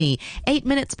8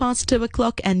 minutes past 2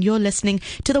 o'clock, and you're listening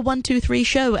to the 123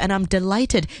 show, and I'm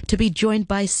delighted to be joined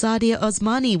by Saadia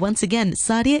Usmani once again.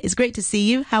 Saadia, it's great to see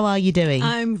you. How are you doing?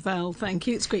 I'm well, thank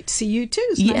you. It's great to see you too.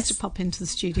 It's nice to pop into the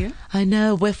studio. I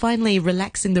know, we're finally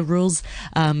relaxing the rules,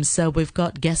 so we've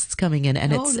got guests coming in,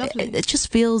 and it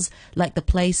just feels like the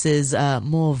place is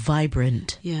more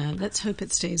vibrant. Yeah, let's hope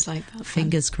it stays like that.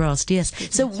 Fingers crossed, yes.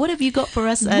 So what have you got for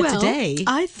us today?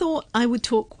 I thought I would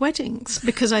talk weddings,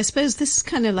 because I suppose this is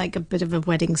kind of like a bit of a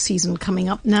wedding season coming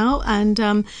up now, and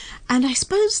I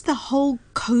suppose the whole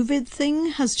COVID thing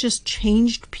has just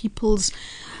changed people's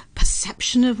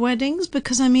perception of weddings,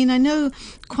 because I mean, I know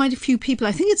quite a few people.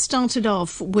 I think it started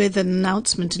off with an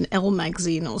announcement in Elle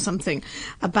magazine or something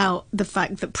about the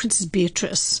fact that Princess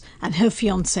Beatrice and her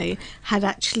fiancé had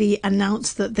actually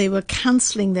announced that they were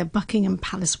cancelling their Buckingham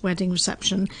Palace wedding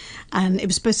reception, and it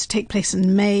was supposed to take place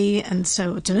in May, and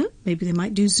so I don't know, maybe they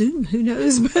might do Zoom, who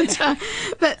knows,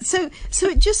 but so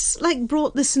it just like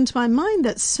brought this into my mind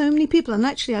that so many people, and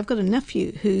actually I've got a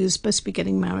nephew who's supposed to be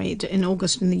getting married in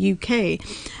August in the UK,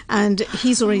 and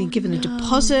he's already given a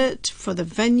deposit for the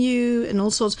venue and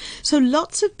all sorts. So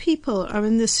lots of people are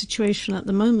in this situation at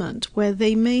the moment where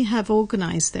they may have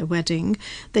organised their wedding,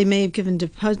 they may have given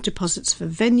deposits for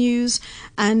venues,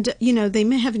 and, you know, they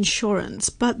may have insurance,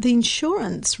 but the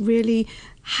insurance really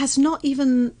has not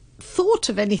even thought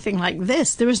of anything like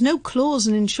this. There is no clause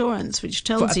in insurance which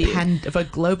tells you of a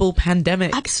global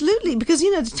pandemic. Absolutely, because,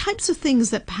 you know, the types of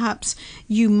things that perhaps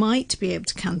you might be able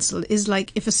to cancel is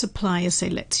like if a supplier,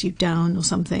 say, lets you down or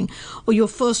something, or you're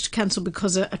forced to cancel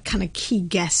because a kind of key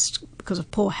guest because of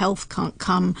poor health can't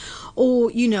come, or,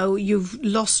 you know, you've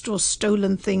lost or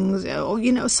stolen things, or,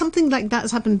 you know, something like that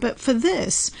has happened. But for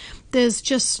this, there's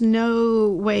just no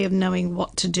way of knowing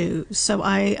what to do. So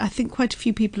I think quite a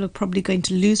few people are probably going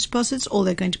to lose deposits, or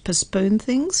they're going to postpone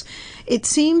things. It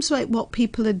seems like what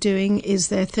people are doing is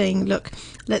they're saying, look,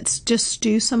 let's just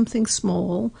do something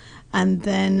small, and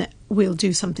then we'll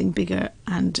do something bigger,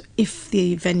 and if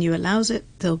the venue allows it,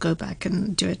 they'll go back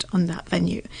and do it on that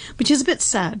venue, which is a bit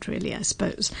sad, really, I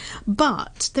suppose.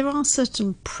 But there are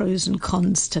certain pros and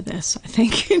cons to this, I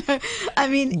think. You know, I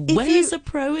mean, where's a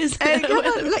pro? Is there?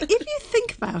 Like, if you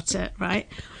think about it, right?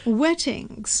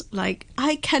 Weddings, like,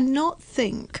 I cannot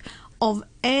think of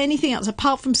anything else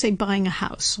apart from, say, buying a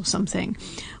house or something,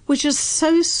 which is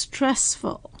so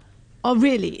stressful. Oh,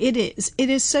 really, it is. It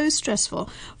is so stressful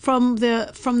from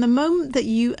the moment that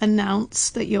you announce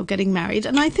that you're getting married,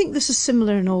 and I think this is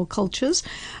similar in all cultures.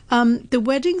 The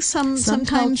weddings, sometimes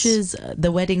cultures,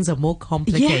 the weddings are more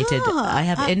complicated. Yeah, I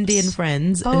have Indian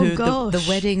friends who the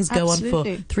weddings go on for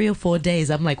 3 or 4 days.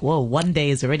 I'm like, whoa, one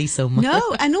day is already so much. No,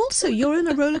 and also you're in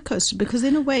a roller coaster, because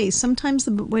in a way, sometimes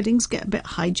the weddings get a bit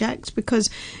hijacked,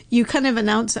 because you kind of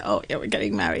announce that, oh yeah, we're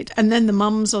getting married, and then the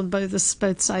mums on both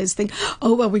sides think,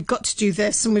 oh well, we've got to do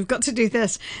this and we've got to do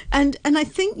this, and I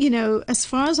think, you know, as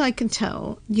far as I can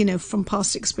tell, you know, from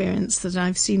past experience that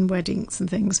I've seen weddings and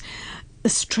things, the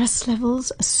stress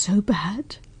levels are so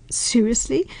bad.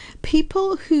 Seriously,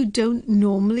 people who don't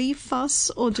normally fuss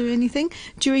or do anything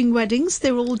during weddings,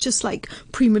 they're all just like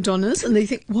prima donnas, and they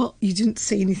think, well, you didn't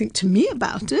say anything to me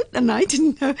about it, and I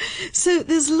didn't know. So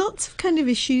there's lots of kind of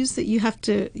issues that you have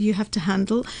to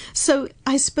handle. So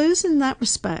I suppose in that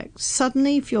respect,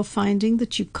 suddenly if you're finding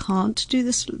that you can't do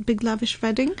this big lavish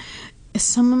wedding,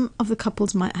 some of the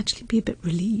couples might actually be a bit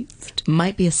relieved.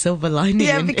 Might be a silver lining.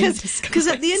 Yeah, because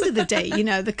at the end of the day, you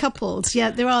know, the couples,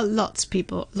 yeah, there are lots of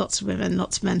people, lots of women,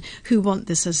 lots of men who want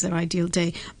this as their ideal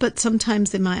day, but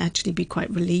sometimes they might actually be quite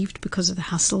relieved because of the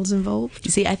hassles involved.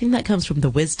 You see, I think that comes from the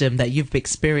wisdom that you've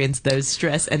experienced those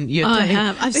stress, and you're I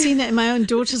have. I've seen it in my own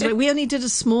daughter's wedding. We only did a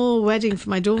small wedding for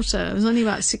my daughter. It was only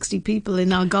about 60 people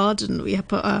in our garden. We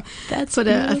put a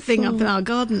thing up in our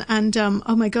garden, and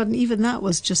oh my God, and even that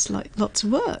was just like lots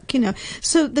of work, you know.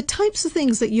 So the types of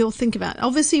things that you'll think about,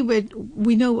 obviously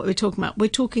we know what we're talking about. We're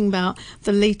talking about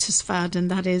the latest fad, and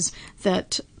that is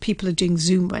that people are doing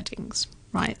Zoom weddings,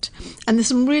 right? And there's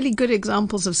some really good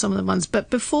examples of some of the ones. But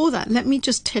before that, let me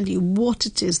just tell you what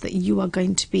it is that you are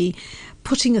going to be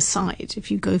putting aside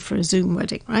if you go for a Zoom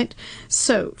wedding, right?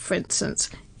 So, for instance,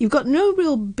 you've got no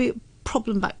real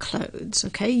problem about clothes,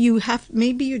 okay?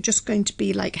 Maybe you're just going to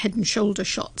be like head and shoulder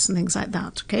shots and things like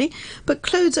that, okay? But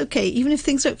clothes, okay, even if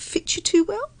things don't fit you too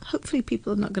well, hopefully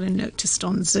people are not going to notice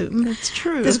on Zoom. That's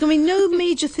true. There's going to be no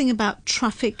major thing about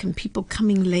traffic and people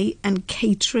coming late and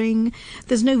catering.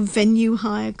 There's no venue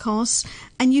hire costs,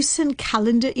 and you send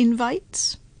calendar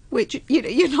invites, which, you know,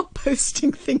 you're not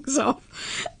posting things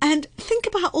off. And think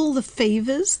about all the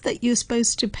favours that you're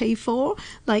supposed to pay for.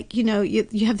 Like, you know,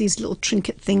 you have these little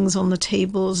trinket things on the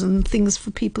tables and things for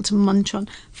people to munch on.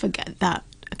 Forget that.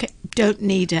 Okay, don't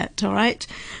need it, all right?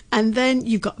 And then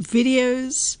you've got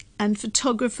videos and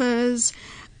photographers.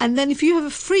 And then if you have a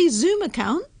free Zoom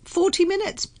account, 40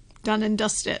 minutes, done and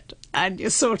dusted, and you're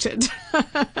sorted.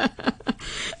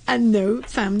 And no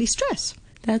family stress.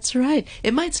 That's right.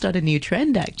 It might start a new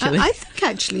trend, actually.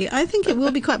 I think it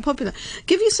will be quite popular.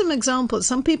 Give you some examples.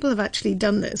 Some people have actually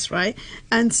done this, right?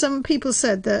 And some people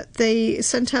said that they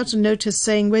sent out a notice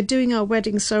saying, we're doing our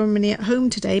wedding ceremony at home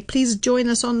today. Please join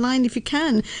us online if you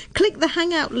can. Click the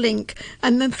Hangout link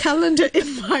and the calendar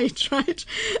invite, right?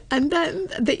 And then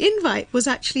the invite was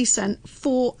actually sent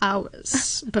 4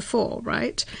 hours before,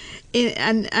 right?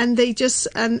 And they just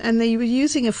and they were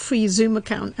using a free Zoom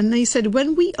account, and they said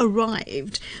when we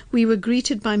arrived we were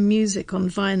greeted by music on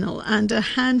vinyl and a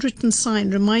handwritten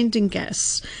sign reminding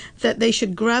guests that they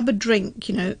should grab a drink,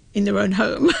 in their own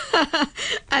home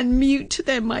and mute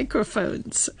their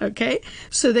microphones, okay,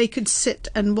 so they could sit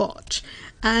and watch.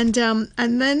 And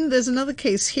then there's another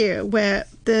case here where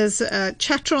there's a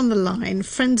chatter on the line.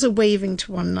 Friends are waving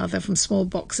to one another from small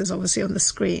boxes, obviously, on the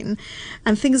screen.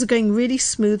 And things are going really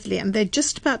smoothly. And they're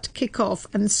just about to kick off.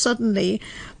 And suddenly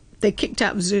they kicked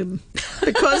out of Zoom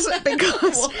because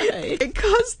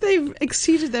they've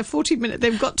exceeded their 40-minute.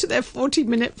 They've got to their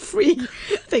 40-minute free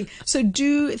thing. So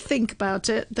do think about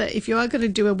it, that if you are going to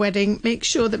do a wedding, make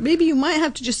sure that maybe you might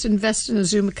have to just invest in a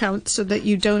Zoom account so that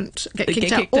you don't get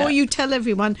kicked out. Or you tell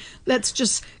everyone, let's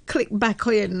just click back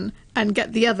in and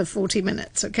get the other 40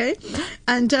 minutes, okay?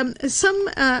 And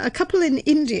a couple in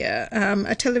India,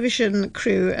 a television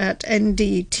crew at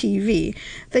NDTV,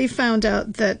 they found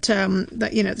out that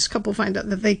this couple found out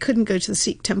that they couldn't go to the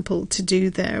Sikh temple to do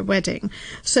their wedding,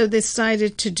 so they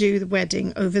decided to do the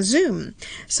wedding over Zoom.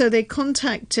 So they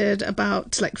contacted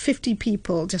about 50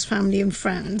 people, just family and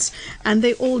friends, and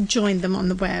they all joined them on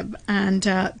the web, and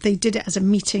they did it as a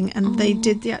meeting, and they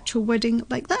did the actual wedding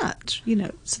like that,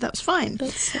 so that was fine.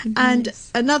 That's so And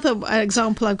nice. Another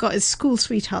example I've got is school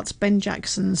sweethearts Ben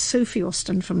Jackson and Sophie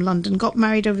Austin from London got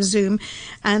married over Zoom,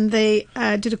 and they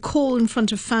did a call in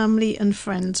front of family and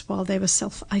friends while they were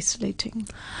self-isolating.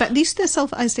 But at least they're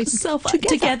self-isolating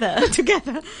together.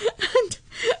 Together. And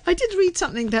I did read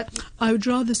something that I would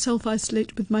rather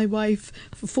self-isolate with my wife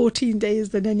for 14 days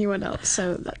than anyone else.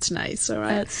 So that's nice, all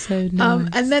right? That's so nice.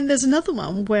 And then there's another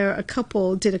one where a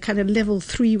couple did a kind of level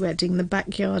 3 wedding in the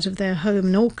backyard of their home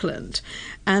in Auckland.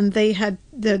 And they had,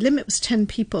 the limit was 10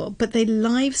 people, but they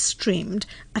live streamed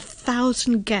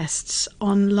 1,000 guests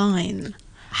online.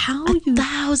 How you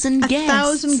 1,000 guests?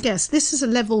 1,000 guests. This is a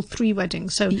level 3 wedding,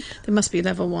 so there must be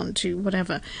level 1, 2,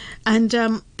 whatever. And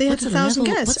they had 1,000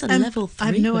 guests. What's a and level 3?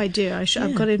 I have no idea.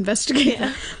 I've got to investigate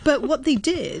that. But what they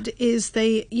did is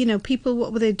people,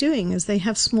 what were they doing is they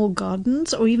have small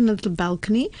gardens or even a little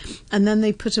balcony, and then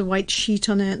they put a white sheet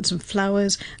on it and some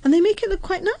flowers, and they make it look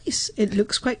quite nice. It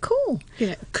looks quite cool.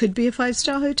 Could be a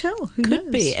 5-star hotel. Who knows?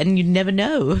 Could be, and you never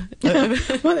know.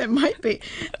 Well, it might be.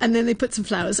 And then they put some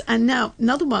flowers. And now,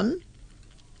 another one.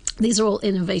 These are all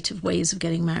innovative ways of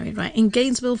getting married, right? In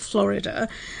Gainesville, Florida,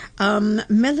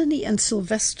 Melanie and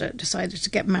Sylvester decided to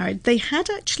get married. They had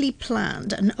actually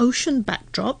planned an ocean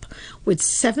backdrop with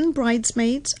 7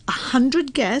 bridesmaids,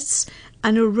 100 guests,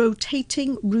 and a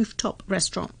rotating rooftop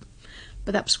restaurant.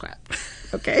 But that was scrapped.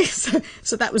 Okay,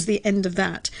 so that was the end of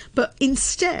that. But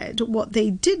instead, what they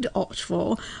did opt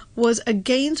for was a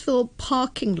Gainesville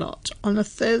parking lot on a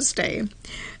Thursday.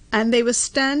 And they were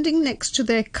standing next to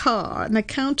their car, and a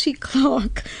county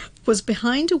clerk was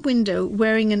behind a window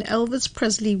wearing an Elvis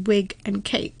Presley wig and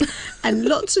cape. And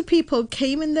lots of people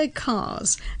came in their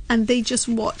cars, and they just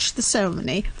watched the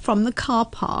ceremony from the car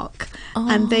park,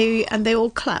 and they all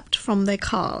clapped from their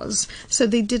cars. So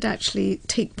they did actually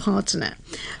take part in it.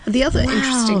 The other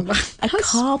interesting one, a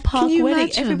car park wedding.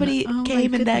 Imagine? Everybody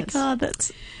came in their goodness. car.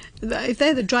 That's If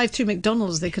they're the drive-through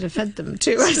McDonald's, they could have fed them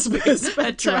too, I suppose.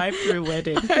 a drive-through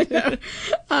wedding. I know.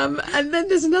 And then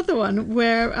there's another one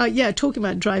where, talking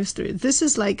about drive-through. This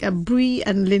is like Bree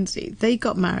and Lindsay. They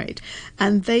got married,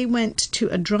 and they went to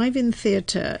a drive-in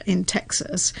theatre in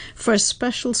Texas for a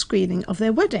special screening of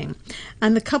their wedding.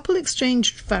 And the couple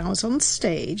exchanged vows on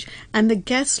stage, and the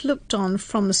guests looked on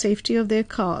from the safety of their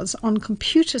cars on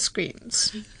computer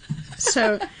screens.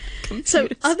 So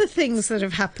other things that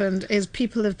have happened is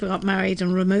people have got married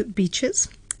on remote beaches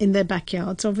in their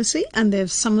backyards, obviously, and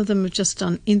there's some of them have just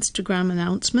done Instagram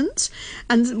announcements,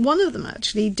 and one of them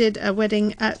actually did a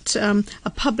wedding at a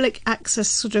public access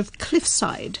sort of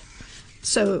cliffside.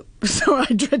 So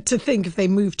I dread to think if they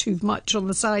move too much on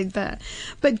the side there.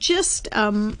 But just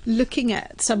looking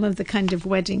at some of the kind of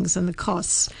weddings and the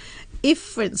costs, if,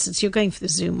 for instance, you're going for the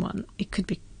Zoom one, it could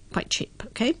be quite cheap,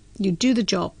 okay? You do the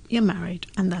job, you're married,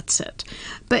 and that's it.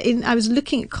 But I was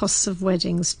looking at costs of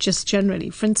weddings just generally.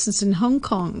 For instance, in Hong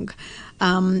Kong,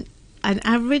 an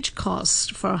average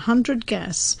cost for 100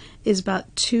 guests is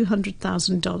about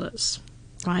 $200,000,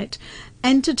 right?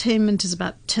 Entertainment is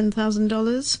about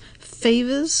 $10,000.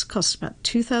 Favors cost about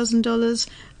 $2,000.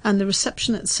 And the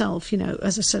reception itself,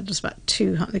 as I said, was about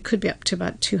it could be up to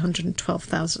about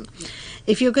 212,000.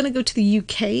 If you're going to go to the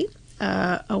UK,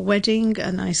 a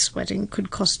nice wedding, could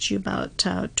cost you about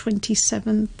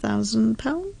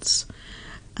 £27,000.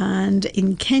 And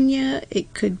in Kenya,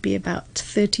 it could be about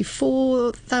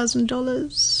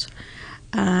 $34,000.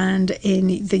 And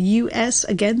in the US,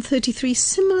 again, 33,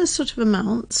 similar sort of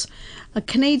amounts. A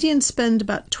Canadian spend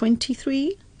about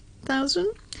 23,000.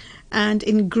 And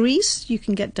in Greece, you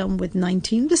can get done with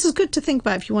 19. This is good to think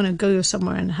about if you want to go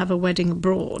somewhere and have a wedding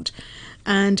abroad.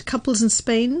 And couples in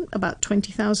Spain, about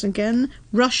 20,000 again.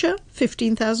 Russia,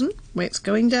 15,000, where it's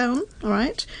going down, all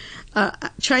right.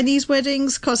 Chinese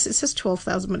weddings cost, it says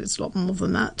 12,000, but it's a lot more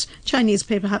than that. Chinese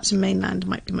pay perhaps in mainland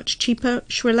might be much cheaper.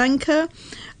 Sri Lanka,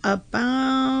 will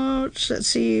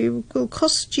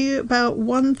cost you about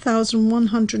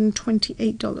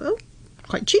 $1,128.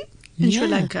 Quite cheap in Sri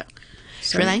Lanka.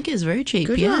 So, Sri Lanka is very cheap,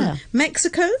 good one.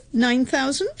 Mexico,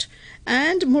 9,000.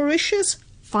 And Mauritius,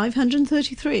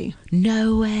 533.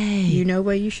 No way. You know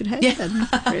where you should head then,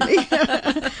 really.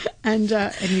 And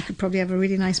you could probably have a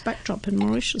really nice backdrop in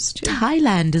Mauritius too.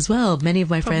 Thailand as well. Many of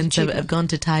my friends have gone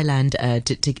to Thailand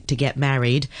to get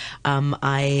married.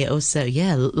 I also,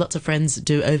 lots of friends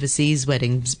do overseas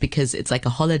weddings because it's like a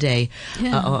holiday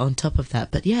on top of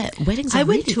that. But weddings are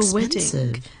really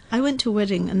expensive. I went to a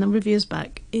wedding a number of years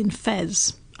back in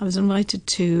Fez. I was invited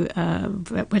to a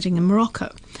wedding in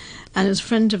Morocco. And it was a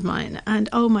friend of mine, and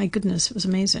oh my goodness, it was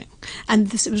amazing.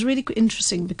 And it was really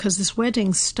interesting because this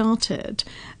wedding started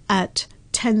at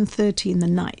 10:30 in the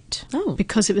night. Oh.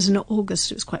 Because it was in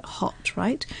August, it was quite hot,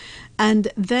 right?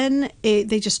 And then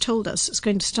they just told us it's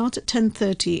going to start at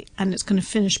 10:30 and it's going to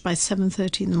finish by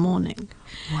 7:30 in the morning.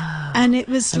 Wow. And it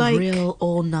was like a real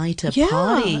all-nighter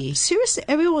party. Seriously,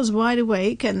 everyone was wide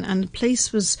awake, and the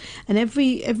place was, and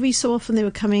every so often they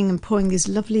were coming and pouring these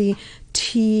lovely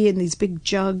tea in these big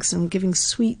jugs and giving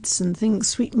sweets and things,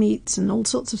 sweetmeats and all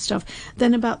sorts of stuff.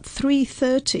 Then about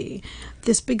 3:30,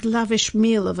 this big lavish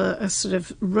meal of a sort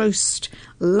of roast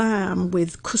lamb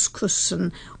with couscous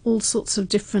and all sorts of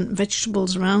different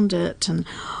vegetables around it, and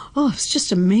it's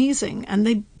just amazing. And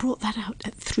they brought that out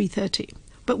at 3:30,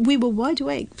 but we were wide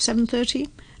awake 7:30.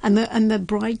 And the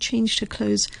bride changed her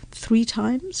clothes 3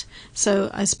 times. So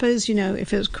I suppose,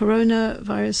 if it was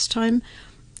coronavirus time,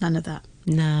 none of that.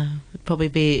 No, it'd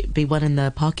probably be one in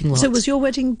the parking lot. So was your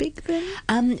wedding big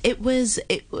then? It was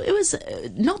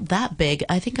not that big.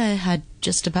 I think I had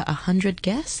just about 100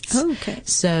 guests. Oh, okay.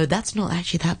 So that's not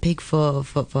actually that big for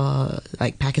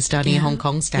like Pakistani Hong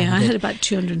Kong standard. Yeah, I had about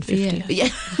 250. Yeah,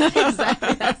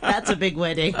 exactly. That's a big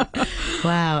wedding.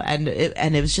 Wow, and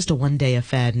it was just a one-day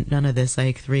affair. None of this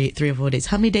like three or 4 days.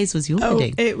 How many days was your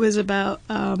wedding? It was about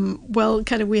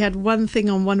we had one thing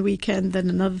on one weekend, then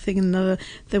another thing, another.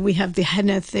 Then we have the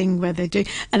henna thing where they're doing.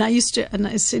 And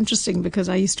it's interesting because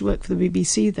I used to work for the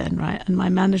BBC then, right? And my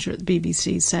manager at the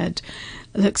BBC said,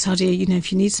 "Look, Saadia, if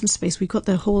you need some space, we've got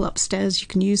the hall upstairs, you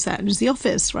can use that." And it was the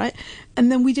office, right? And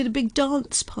then we did a big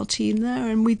dance party in there,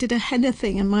 and we did a henna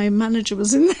thing, and my manager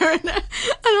was in there, and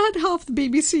I had half the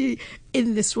BBC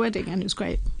in this wedding, and it was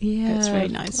great. Yeah, it was very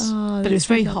nice, but it was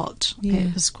very hot. Yeah.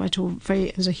 It was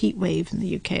it was a heat wave in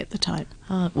the UK at the time.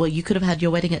 Well, you could have had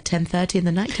your wedding at 10:30 in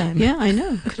the nighttime. Yeah, I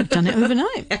know. Could have done it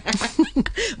overnight.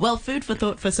 Well, food for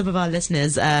thought for some of our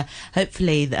listeners.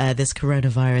 Hopefully, this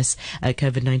coronavirus,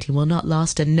 COVID-19, will not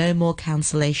last, and no more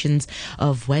cancellations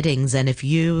of weddings. And if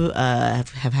you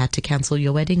have had to cancel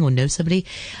your wedding or know somebody,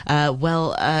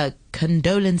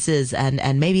 condolences,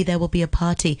 and maybe there will be a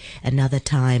party another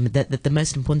time. That the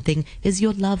most important thing is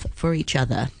your love for each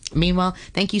other. Meanwhile,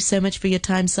 thank you so much for your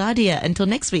time, Saadia. Until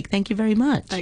next week, thank you very much.